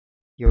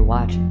You're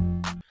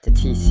watching the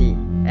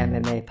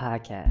TCMMA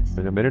podcast.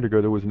 And a minute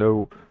ago, there was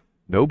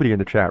nobody in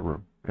the chat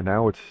room. And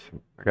now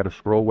I got to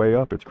scroll way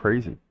up. It's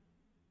crazy.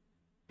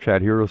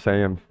 Chat Hero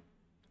saying,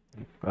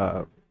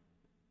 if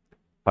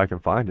I can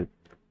find it.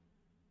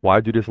 Why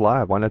do this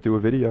live? Why not do a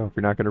video if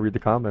you're not going to read the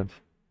comments?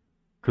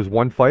 Because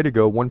one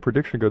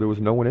prediction ago, there was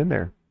no one in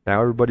there.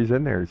 Now everybody's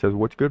in there. He says,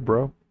 what's good,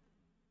 bro?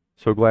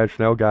 So glad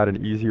Schnell got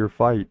an easier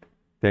fight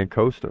than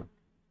Costa.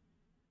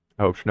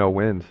 I hope Schnell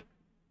wins.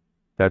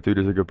 That dude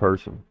is a good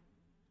person.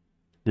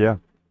 Yeah.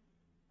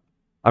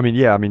 I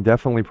mean,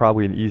 definitely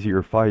probably an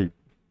easier fight.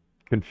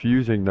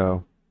 Confusing,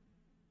 though,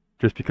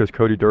 just because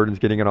Cody Durden's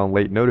getting it on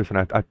late notice. And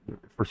I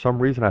for some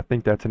reason, I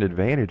think that's an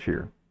advantage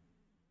here.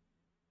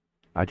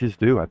 I just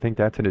do. I think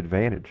that's an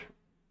advantage.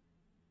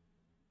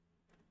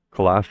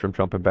 Colostrum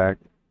jumping back.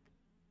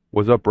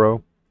 What's up,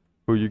 bro?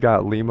 Who you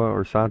got, Lima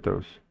or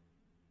Santos?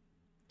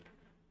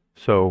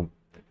 So,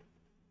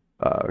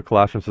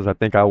 Colostrum says, I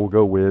think I will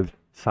go with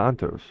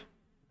Santos.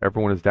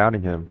 Everyone is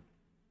doubting him,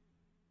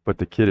 but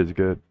the kid is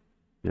good.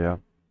 Yeah,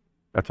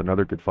 that's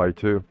another good fight,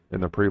 too, in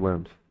the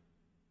prelims.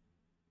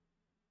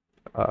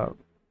 Then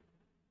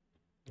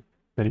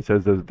he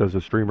says, does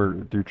the streamer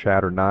do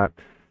chat or not?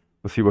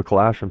 Let's see what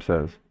Colostrum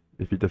says.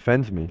 If he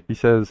defends me. He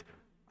says,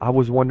 I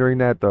was wondering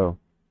that, though.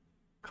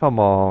 Come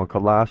on,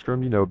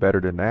 Colostrum, you know better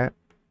than that.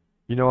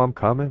 You know I'm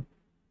coming.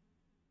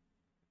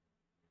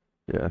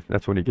 Yeah,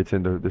 that's when he gets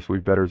into this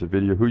week better as a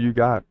video. Who you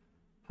got?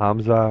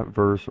 Khamzat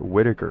versus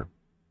Whittaker.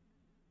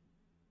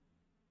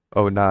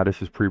 Oh, nah,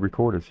 this is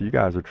pre-recorded, so you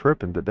guys are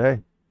tripping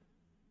today.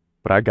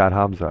 But I got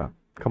Khamzat.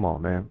 Come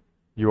on, man.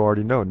 You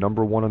already know.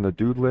 #1 on the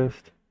dude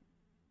list.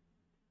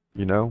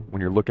 You know,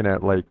 when you're looking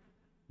at, like,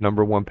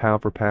 #1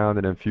 pound for pound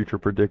and then future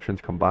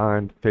predictions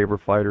combined, favorite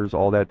fighters,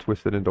 all that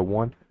twisted into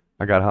one.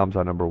 I got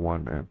Khamzat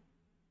 #1, man.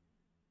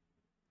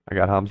 I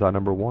got Khamzat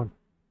 #1.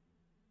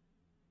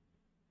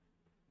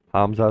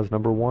 Hamza's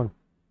 #1.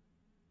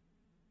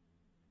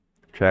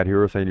 Chat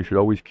Hero saying you should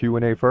always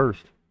Q&A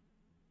first.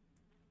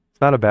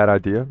 It's not a bad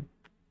idea.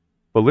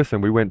 But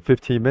listen, we went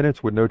 15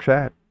 minutes with no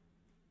chat,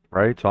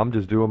 right? So I'm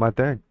just doing my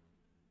thing.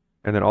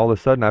 And then all of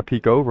a sudden I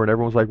peek over and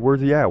everyone's like, where's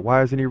he at?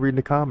 Why isn't he reading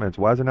the comments?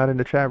 Why is he not in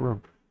the chat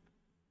room?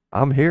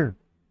 I'm here.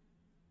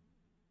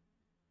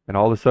 And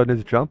all of a sudden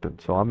it's jumping.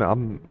 So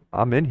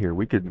I'm in here.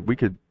 We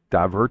could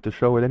divert the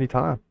show at any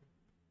time.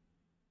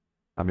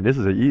 I mean, this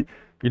is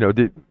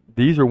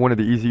these are one of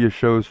the easiest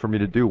shows for me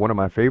to do, one of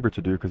my favorites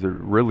to do, because it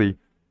really,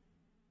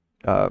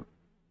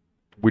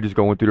 we just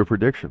going through the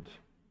predictions.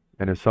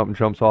 And if something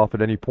jumps off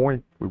at any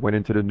point, we went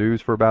into the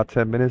news for about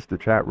 10 minutes, the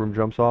chat room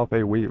jumps off,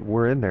 hey,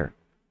 we're in there.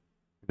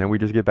 Then we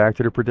just get back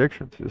to the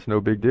predictions. It's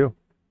no big deal.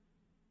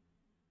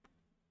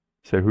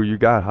 Say who you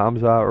got,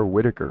 Khamzat or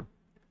Whittaker?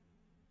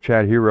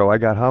 Chat Hero, I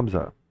got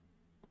Khamzat.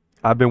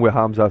 I've been with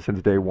Khamzat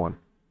since day one.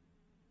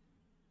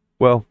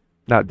 Well,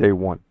 not day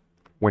one.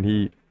 When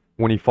he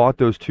fought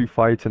those 2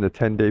 fights in the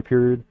 10-day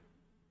period,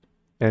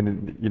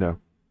 and, you know,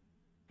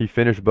 he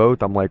finished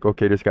both, I'm like,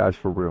 okay, this guy's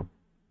for real.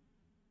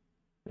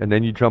 And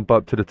then you jump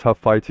up to the tough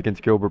fights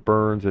against Gilbert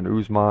Burns and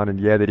Usman, and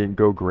yeah, they didn't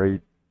go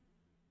great,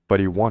 but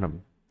he won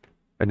them.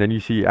 And then you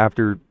see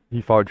after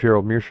he fought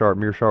Gerald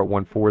Meerschaert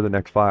won 4 the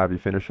next 5. He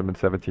finished him in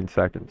 17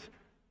 seconds.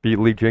 Beat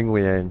Li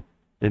Jingliang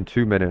in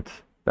 2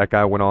 minutes. That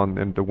guy went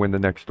on to win the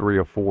next 3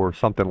 or 4,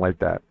 something like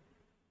that.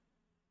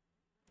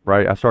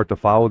 Right? I start to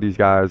follow these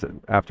guys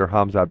after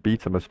Khamzat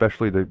beats them,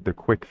 especially the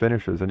quick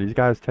finishes. And these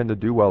guys tend to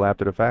do well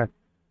after the fact.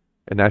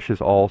 And that's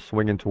just all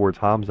swinging towards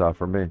Khamzat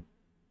for me.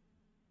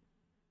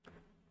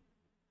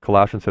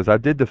 Colossian says, I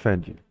did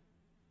defend you.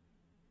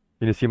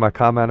 You didn't see my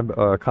comment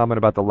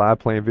about the live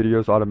playing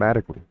videos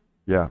automatically.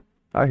 Yeah,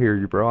 I hear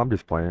you, bro. I'm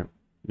just playing.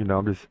 You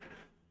know,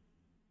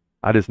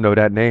 I just know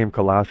that name,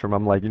 Colostrum.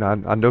 I'm like, you know,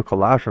 I know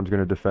Colostrum's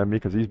going to defend me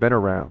because he's been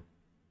around.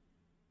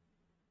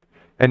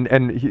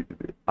 And he,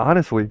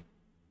 honestly,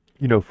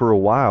 you know, for a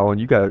while, and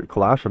you got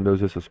Colostrum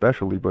knows this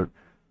especially, but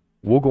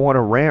we'll go on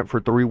a rant for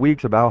 3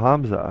 weeks about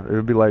Khamzat. It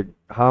would be like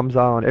Khamzat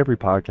on every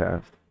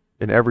podcast,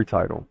 in every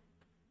title.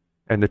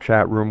 And the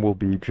chat room will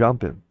be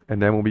jumping.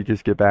 And then when we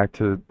just get back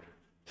to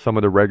some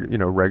of the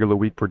regular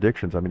week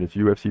predictions, I mean, it's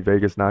UFC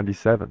Vegas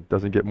 97.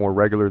 Doesn't get more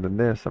regular than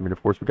this. I mean,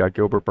 of course, we got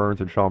Gilbert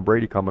Burns and Sean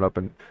Brady coming up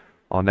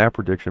on that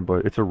prediction,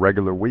 but it's a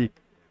regular week.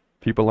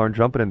 People aren't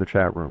jumping in the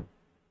chat room.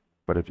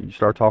 But if you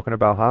start talking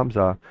about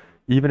Khamzat,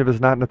 even if it's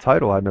not in the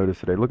title, I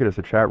noticed today, look at this,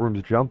 the chat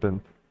room's jumping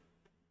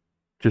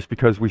just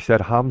because we said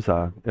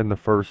Khamzat in the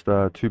first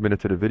 2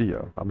 minutes of the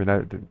video. I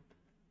mean,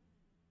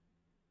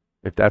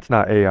 if that's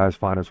not AI's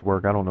finest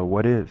work, I don't know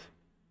what is.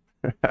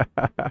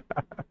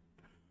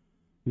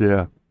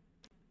 Yeah.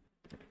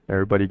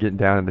 Everybody getting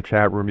down in the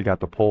chat room. You got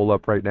the poll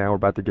up right now. We're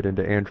about to get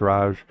into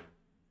Andrade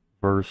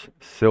versus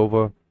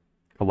Silva.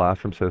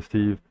 Colostrum says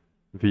Steve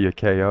via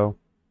KO.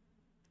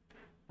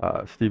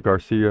 Steve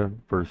Garcia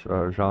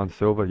versus Jean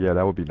Silva. Yeah,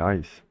 that would be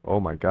nice. Oh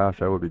my gosh,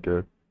 that would be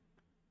good.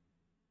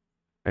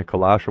 And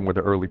Colostrum with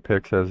the early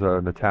pick says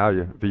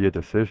Natalia via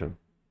decision.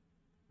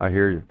 I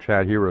hear you.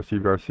 Chad Hero,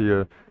 Steve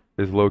Garcia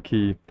is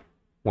low-key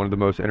one of the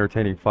most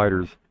entertaining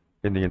fighters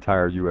in the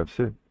entire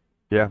UFC.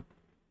 Yeah,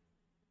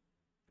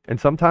 And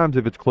sometimes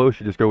if it's close,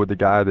 you just go with the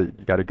guy that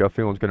you got a gut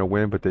feeling is going to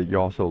win, but that you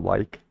also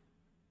like,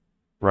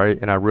 right?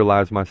 And I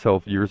realized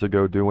myself years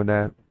ago doing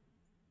that.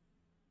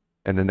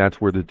 And then that's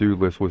where the dude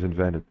list was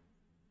invented.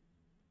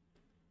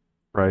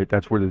 Right?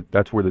 That's where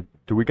the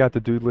do we got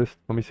the dude list?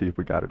 Let me see if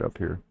we got it up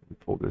here. Let me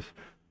pull this.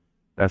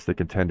 That's the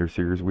Contender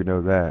Series. We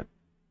know that.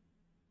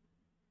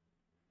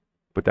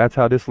 But that's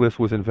how this list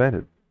was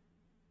invented.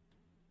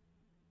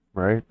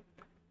 Right?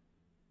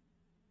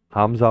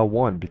 Khamzat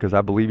won because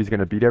I believe he's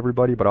going to beat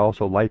everybody, but I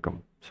also like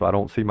him. So I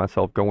don't see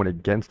myself going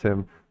against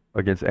him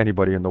against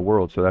anybody in the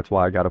world. So that's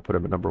why I got to put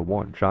him at number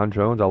 1. John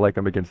Jones, I like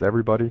him against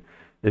everybody.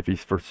 If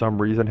he's for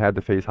some reason had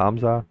to face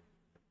Khamzat,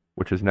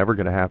 which is never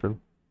going to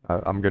happen,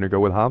 I'm going to go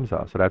with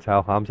Khamzat. So that's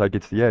how Khamzat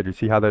gets the edge. You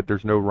see how that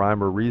there's no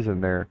rhyme or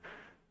reason there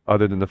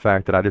other than the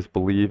fact that I just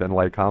believe and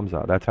like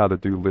Khamzat. That's how the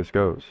dude list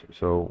goes.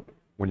 So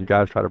when you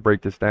guys try to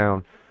break this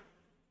down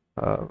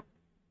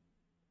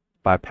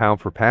by pound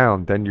for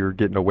pound, then you're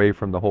getting away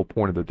from the whole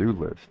point of the dude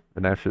list.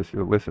 And that's just,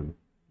 listen,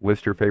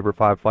 list your favorite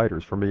 5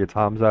 fighters. For me, it's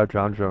Khamzat,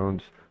 John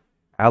Jones,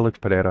 Alex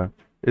Pereira,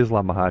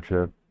 Islam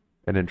Makhachev,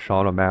 and then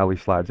Sean O'Malley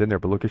slides in there.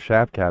 But look at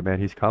Shavkat, man,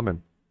 he's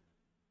coming.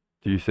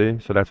 Do you see?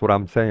 So that's what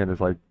I'm saying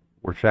is like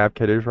where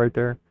Shavkat is right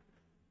there,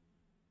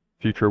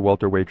 future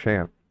welterweight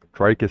champ.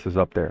 Dricus is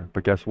up there.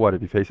 But guess what?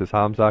 If he faces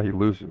Khamzat, he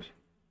loses.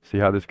 See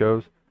how this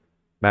goes?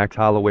 Max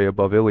Holloway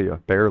above Ilya,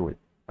 barely.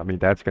 I mean,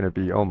 that's going to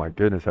be, oh my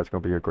goodness, that's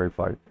going to be a great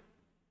fight.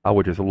 I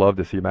would just love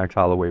to see Max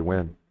Holloway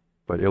win.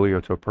 But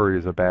Ilya Topuria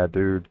is a bad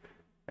dude.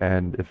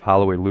 And if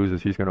Holloway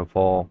loses, he's going to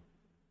fall.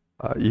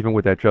 Even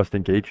with that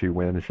Justin Gaethje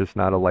win, it's just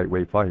not a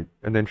lightweight fight.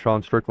 And then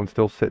Sean Strickland's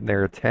still sitting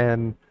there at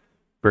 10.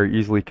 Very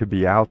easily could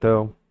be out,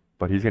 though.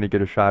 But he's going to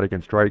get a shot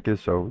against Dricus,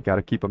 so we got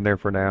to keep him there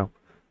for now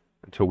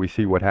until we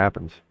see what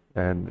happens.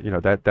 And,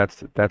 that's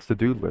the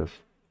dude list,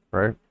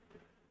 right?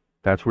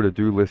 That's where the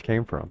dude list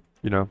came from.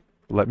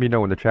 Let me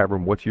know in the chat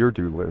room, what's your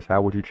dude list?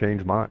 How would you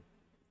change mine?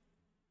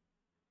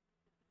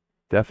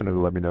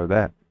 Definitely let me know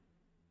that.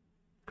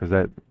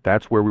 Because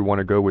that's where we want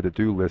to go with the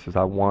dude list is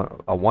I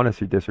want to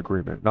see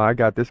disagreement. No, I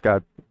got this guy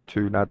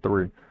 2, not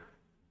 3.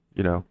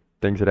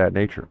 Things of that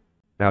nature.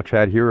 Now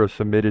Chad Hero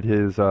submitted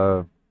his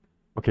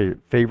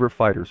favorite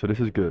fighter. So this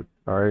is good.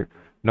 All right.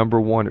 Number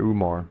 1,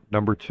 Umar.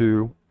 Number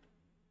 2,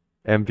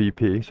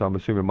 MVP. So I'm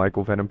assuming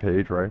Michael Venom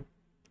Page, right?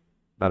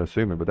 Not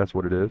assuming, but that's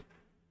what it is.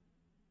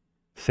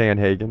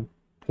 Sandhagen,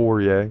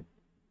 Poirier,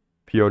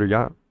 Peter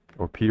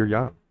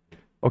Yan.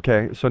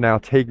 Okay, so now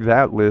take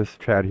that list,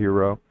 Chad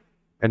Hero,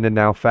 and then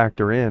now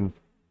factor in,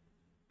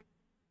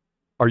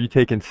 are you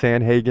taking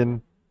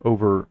Sandhagen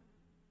over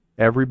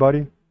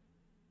everybody?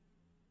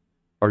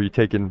 Are you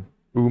taking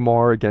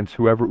Umar against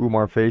whoever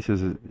Umar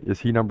faces? Is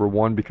he number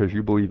 1 because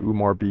you believe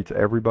Umar beats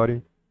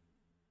everybody?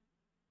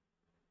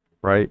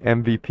 Right?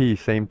 MVP,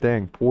 same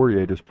thing.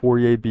 Poirier, does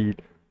Poirier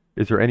beat,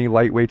 is there any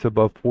lightweights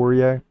above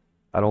Poirier?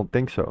 I don't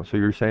think so. So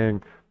you're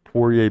saying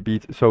Poirier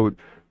beats, so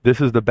this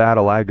is the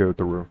battle I go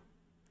through,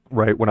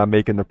 right, when I'm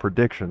making the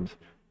predictions,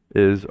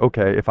 is,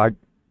 okay,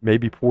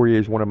 maybe Poirier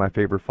is one of my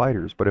favorite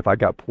fighters, but if I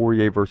got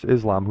Poirier versus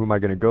Islam, who am I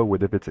going to go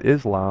with? If it's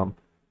Islam,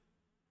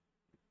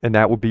 and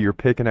that would be your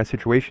pick in that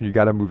situation, you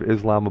got to move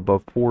Islam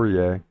above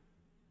Poirier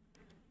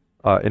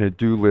in a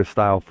dude list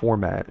style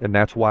format. And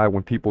that's why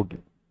when people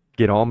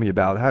get on me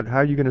about how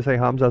are you going to say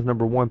Khamzat's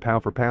number 1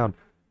 pound for pound,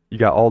 you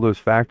got all those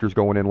factors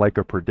going in like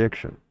a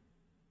prediction,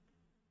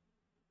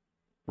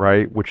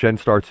 right? Which then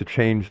starts to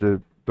change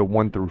the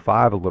 1 through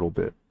 5 a little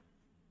bit.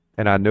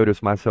 And I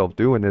noticed myself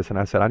doing this, and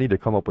I said, I need to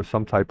come up with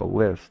some type of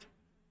list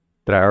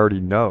that I already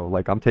know.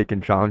 Like, I'm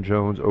taking John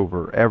Jones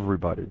over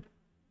everybody,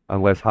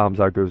 unless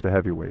Khamzat goes to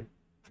heavyweight.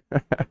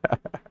 And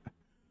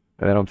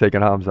then I'm taking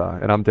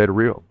Khamzat, and I'm dead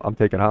real. I'm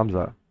taking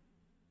Khamzat.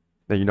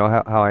 Now, you know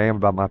how I am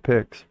about my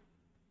picks.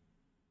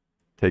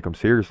 Take them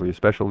seriously,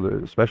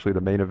 especially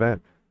the main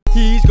event.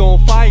 He's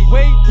gon' fight,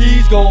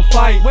 he's gon'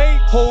 fight.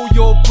 Hold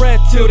your breath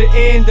till the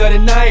end of the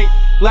night.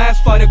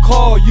 Last fighter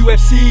call,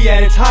 UFC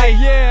at its height.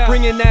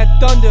 Bringing that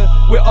thunder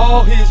with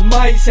all his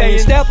might. Saying,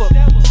 step up,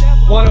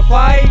 wanna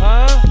fight?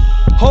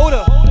 Hold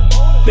up,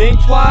 think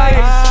twice.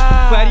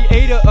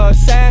 Gladiator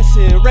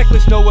assassin,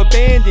 reckless, no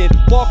abandon.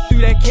 Walk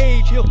through that